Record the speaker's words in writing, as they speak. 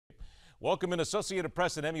Welcome in Associated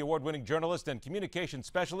Press and Emmy Award-winning journalist and communications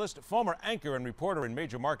specialist, former anchor and reporter in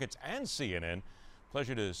major markets and CNN.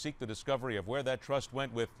 Pleasure to seek the discovery of where that trust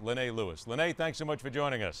went with Lena Lewis. Lena, thanks so much for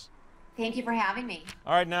joining us. Thank you for having me.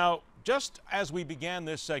 All right, now, just as we began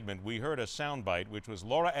this segment, we heard a soundbite, which was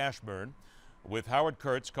Laura Ashburn with Howard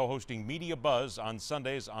Kurtz co-hosting Media Buzz on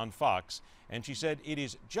Sundays on Fox. And she said it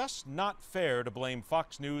is just not fair to blame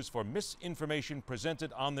Fox News for misinformation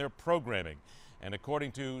presented on their programming. And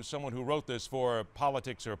according to someone who wrote this for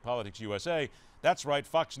Politics or Politics USA, that's right,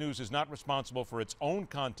 Fox News is not responsible for its own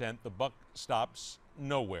content. The buck stops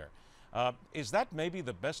nowhere. Is that maybe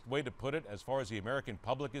the best way to put it as far as the American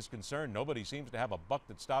public is concerned? Nobody seems to have a buck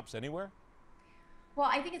that stops anywhere? Well,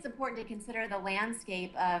 I think it's important to consider the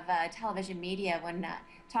landscape of television media when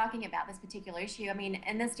talking about this particular issue. I mean,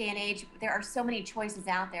 in this day and age, there are so many choices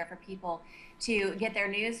out there for people to get their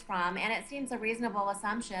news from, and it seems a reasonable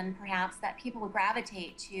assumption, perhaps, that people will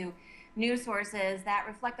gravitate to news sources that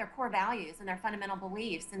reflect their core values and their fundamental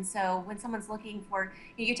beliefs. And so when someone's looking for,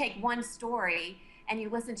 you take one story and you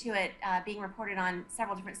listen to it being reported on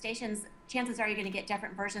several different stations, chances are you're going to get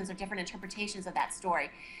different versions or different interpretations of that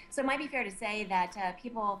story. So it might be fair to say that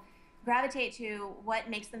people gravitate to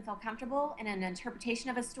what makes them feel comfortable in an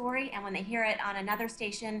interpretation of a story, and when they hear it on another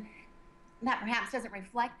station that perhaps doesn't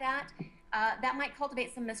reflect that, that might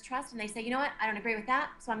cultivate some mistrust, and they say, you know what, I don't agree with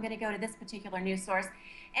that, so I'm going to go to this particular news source.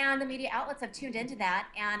 And the media outlets have tuned into that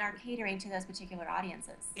and are catering to those particular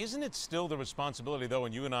audiences. Isn't it still the responsibility, though,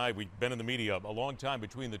 and you and I, we've been in the media a long time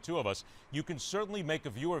between the two of us, you can certainly make a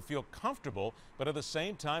viewer feel comfortable, but at the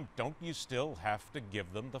same time, don't you still have to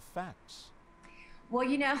give them the facts? Well,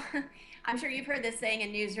 you know, I'm sure you've heard this saying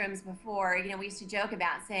in newsrooms before. You know, we used to joke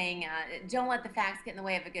about saying, don't let the facts get in the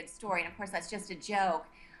way of a good story. And of course, that's just a joke.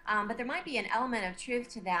 But there might be an element of truth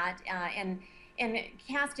to that in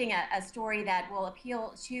casting a story that will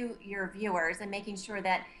appeal to your viewers and making sure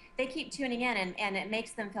that they keep tuning in and it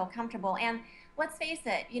makes them feel comfortable. And let's face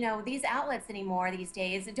it, you know, these outlets anymore these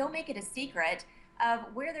days don't make it a secret of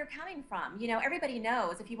where they're coming from. You know, everybody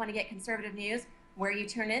knows if you want to get conservative news, where you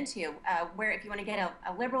turn into, where if you want to get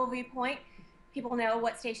a liberal viewpoint, people know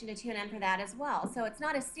what station to tune in for that as well. So it's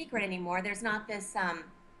not a secret anymore. There's not this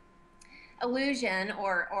illusion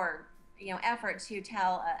or you know, effort to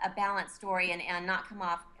tell a balanced story and not come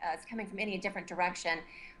off as coming from any different direction.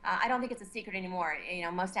 I don't think it's a secret anymore. You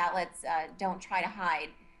know, most outlets don't try to hide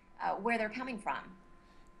where they're coming from.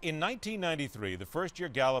 In 1993, the first-year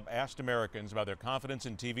Gallup asked Americans about their confidence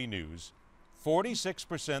in TV news.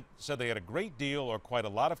 46% said they had a great deal or quite a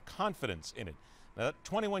lot of confidence in it. Now,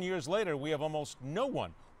 21 years later, we have almost no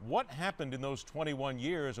one. What happened in those 21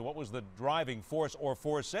 years, or what was the driving force, or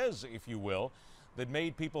forces, if you will, that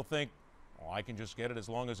made people think, oh, I can just get it as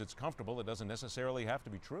long as it's comfortable. It doesn't necessarily have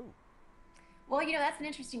to be true. Well, you know, that's an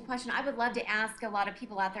interesting question. I would love to ask a lot of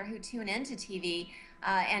people out there who tune into TV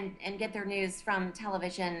and get their news from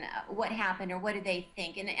television, what happened or what do they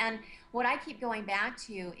think? And what I keep going back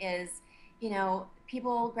to is, you know,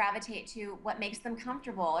 people gravitate to what makes them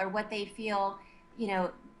comfortable or what they feel, you know,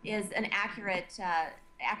 is an accurate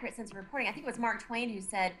sense of reporting. I think it was Mark Twain who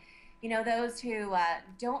said, you know, those who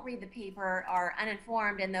don't read the paper are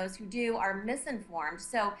uninformed and those who do are misinformed.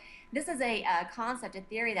 So this is a concept, a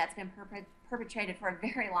theory that's been perpetrated for a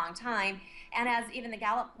very long time. And as even the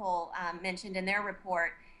Gallup poll mentioned in their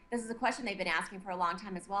report, this is a question they've been asking for a long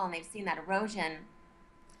time as well, and they've seen that erosion.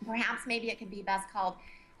 Perhaps maybe it could be best called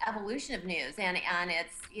evolution of news. And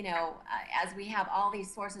it's, you know, as we have all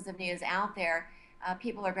these sources of news out there,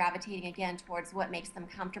 people are gravitating again towards what makes them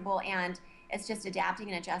comfortable, and it's just adapting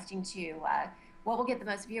and adjusting to what will get the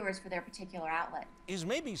most viewers for their particular outlet. Is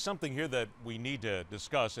maybe something here that we need to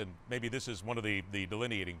discuss, and maybe this is one of the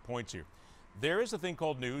delineating points here. There is a thing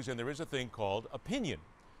called news and there is a thing called opinion.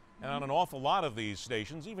 And on an awful lot of these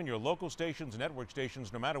stations, even your local stations, network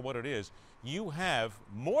stations, no matter what it is, you have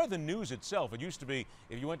more than news itself. It used to be,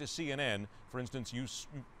 if you went to CNN, for instance, you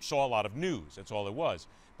saw a lot of news. That's all it was.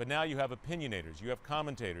 But now you have opinionators, you have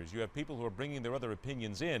commentators, you have people who are bringing their other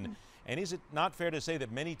opinions in. And is it not fair to say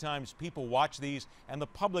that many times people watch these and the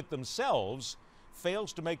public themselves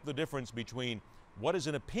fails to make the difference between what is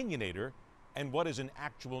an opinionator and what is an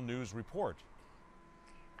actual news report?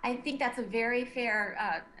 I think that's a very fair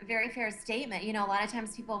statement. You know, a lot of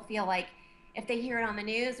times people feel like if they hear it on the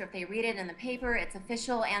news or if they read it in the paper, it's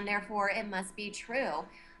official and therefore it must be true.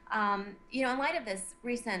 You know, in light of this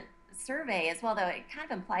recent survey as well, though, it kind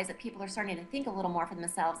of implies that people are starting to think a little more for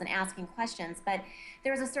themselves and asking questions, but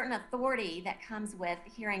there's a certain authority that comes with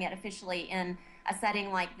hearing it officially in a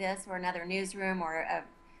setting like this or another newsroom or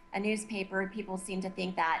a newspaper. People seem to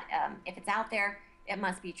think that if it's out there, it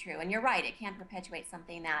must be true. And you're right, it can perpetuate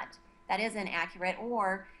something that that is inaccurate,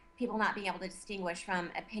 or people not being able to distinguish from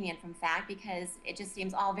opinion from fact because it just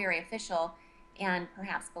seems all very official and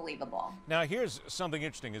perhaps believable. Now, here's something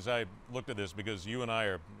interesting as I looked at this, because you and I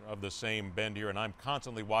are of the same bend here, and I'm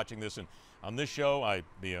constantly watching this. And on this show, I'm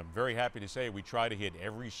very happy to say we try to hit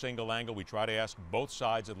every single angle. We try to ask both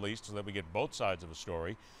sides at least so that we get both sides of a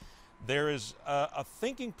story. There is a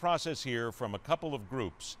thinking process here from a couple of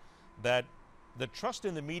groups that the trust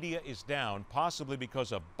in the media is down, possibly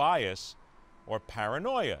because of bias or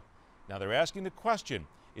paranoia. Now, they're asking the question,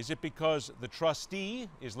 is it because the trustee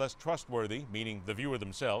is less trustworthy, meaning the viewer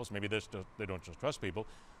themselves, maybe they don't just trust people,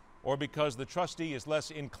 or because the trustee is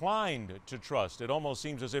less inclined to trust? It almost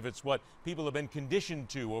seems as if it's what people have been conditioned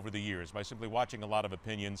to over the years by simply watching a lot of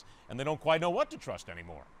opinions, and they don't quite know what to trust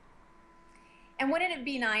anymore. And wouldn't it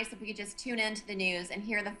be nice if we could just tune into the news and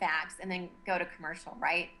hear the facts and then go to commercial,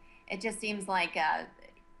 right? It just seems like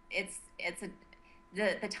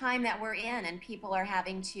the time that we're in, and people are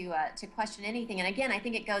having to question anything. And again, I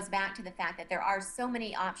think it goes back to the fact that there are so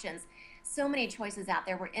many options, so many choices out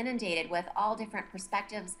there. We're inundated with all different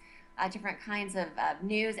perspectives, different kinds of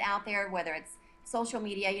news out there, whether it's social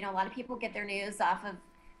media. You know, a lot of people get their news off of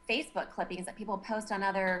Facebook clippings that people post on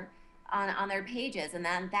other on their pages, and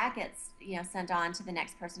then that gets, you know, sent on to the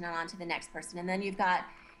next person and on to the next person. And then you've got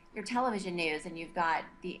your television news, and you've got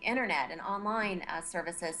the internet and online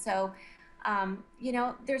services. So you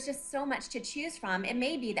know, there's just so much to choose from. It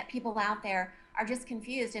may be that people out there are just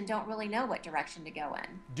confused and don't really know what direction to go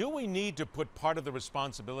in. Do we need to put part of the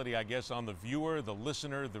responsibility, I guess, on the viewer, the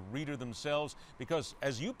listener, the reader themselves? Because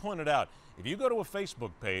as you pointed out, if you go to a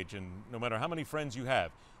Facebook page, and no matter how many friends you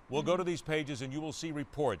have, we'll go to these pages and you will see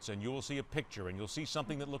reports, and you will see a picture, and you'll see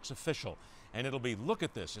something that looks official. And it'll be, look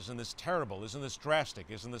at this, isn't this terrible? Isn't this drastic?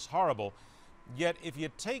 Isn't this horrible? Yet if you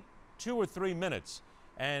take 2 or 3 minutes,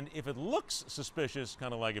 and if it looks suspicious,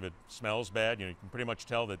 kind of like if it smells bad, you know, you can pretty much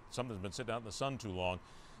tell that something's been sitting out in the sun too long,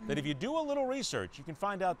 that if you do a little research, you can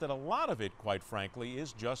find out that a lot of it, quite frankly,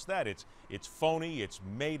 is just that. It's phony, it's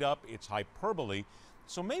made up, it's hyperbole.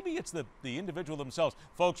 So maybe it's the individual themselves.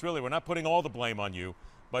 Folks, really, we're not putting all the blame on you,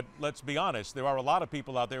 but let's be honest, there are a lot of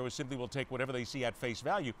people out there who simply will take whatever they see at face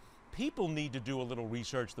value. People need to do a little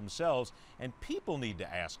research themselves, and people need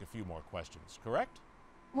to ask a few more questions, correct?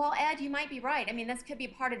 Well, Ed, you might be right. I mean, this could be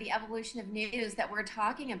part of the evolution of news that we're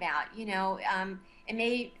talking about. You know,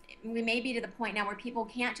 we may be to the point now where people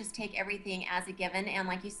can't just take everything as a given. And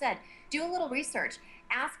like you said, do a little research,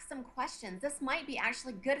 ask some questions. This might be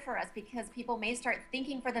actually good for us, because people may start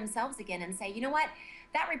thinking for themselves again and say, you know what,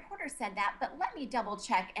 that reporter said that, but let me double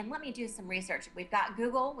check and let me do some research. We've got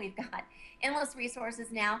Google, we've got endless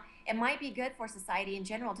resources now. It might be good for society in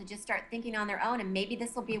general to just start thinking on their own, and maybe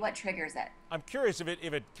this will be what triggers it. I'm curious if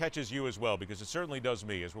it catches you as well, because it certainly does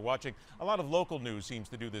me. As we're watching, a lot of local news seems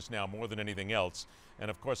to do this now more than anything else.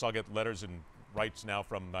 And of course, I'll get letters and writes now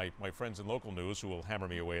from my friends in local news who will hammer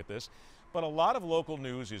me away at this. But a lot of local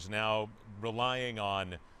news is now relying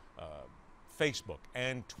on Facebook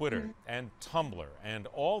and Twitter and Tumblr and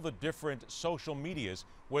all the different social medias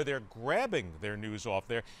where they're grabbing their news off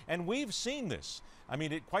there. And we've seen this. I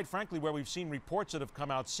mean, quite frankly, where we've seen reports that have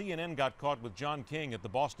come out, CNN got caught with John King at the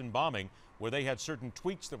Boston bombing, where they had certain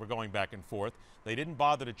tweets that were going back and forth. They didn't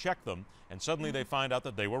bother to check them, and suddenly they find out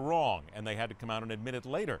that they were wrong, and they had to come out and admit it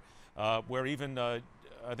later. Where even, I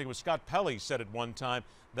think it was Scott Pelley said at one time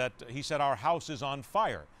that he said, our house is on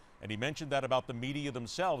fire. And he mentioned that about the media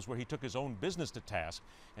themselves, where he took his own business to task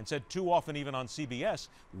and said too often, even on CBS,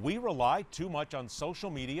 we rely too much on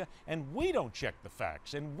social media, and we don't check the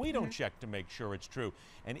facts, and we don't check to make sure it's true.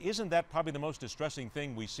 And isn't that probably the most distressing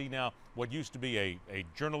thing we see now? What used to be a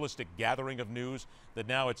journalistic gathering of news, that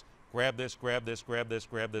now it's grab this, grab this, grab this,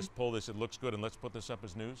 grab this, pull this, it looks good, and let's put this up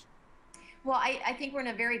as news? Well, I think we're in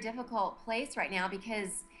a very difficult place right now,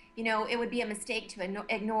 because you know, it would be a mistake to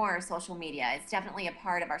ignore social media. It's definitely a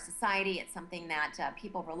part of our society. It's something that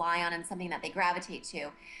people rely on and something that they gravitate to.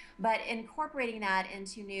 But incorporating that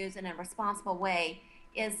into news in a responsible way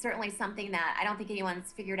is certainly something that I don't think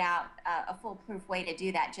anyone's figured out a foolproof way to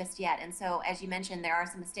do that just yet. And so, as you mentioned, there are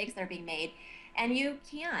some mistakes that are being made. And you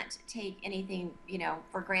can't take anything, you know,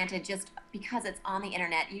 for granted just because it's on the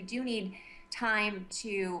internet. You do need time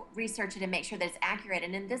to research it and make sure that it's accurate.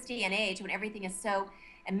 And in this day and age, when everything is so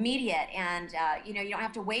immediate, and you know, you don't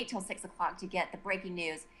have to wait till 6 o'clock to get the breaking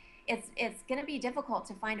news, it's going to be difficult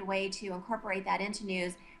to find a way to incorporate that into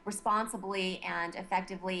news responsibly and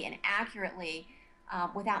effectively and accurately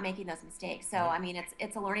without making those mistakes. So I mean,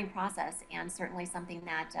 it's a learning process, and certainly something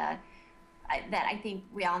that I think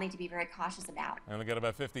we all need to be very cautious about. And we got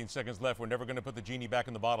about 15 seconds left. We're never going to put the genie back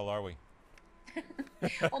in the bottle, are we?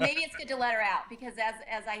 Well, maybe it's good to let her out because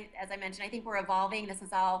as I mentioned, I think we're evolving. This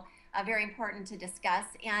is all very important to discuss.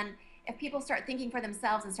 And if people start thinking for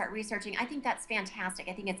themselves and start researching, I think that's fantastic.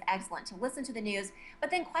 I think it's excellent to listen to the news, but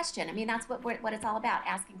then question. I mean, that's what it's all about,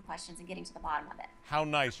 asking questions and getting to the bottom of it. How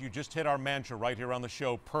nice. You just hit our mantra right here on the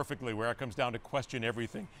show perfectly, where it comes down to question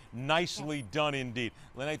everything. Nicely Yes. done indeed.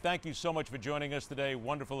 Lena, thank you so much for joining us today.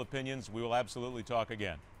 Wonderful opinions. We will absolutely talk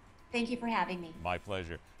again. Thank you for having me. My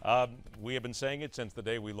pleasure. We have been saying it since the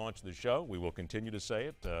day we launched the show. We will continue to say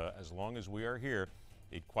it as long as we are here.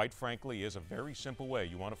 It quite frankly is a very simple way.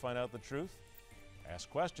 You want to find out the truth? Ask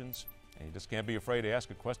questions. And you just can't be afraid to ask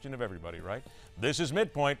a question of everybody, right? This is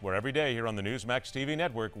MidPoint, where every day here on the Newsmax TV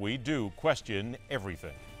network, we do question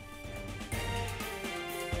everything.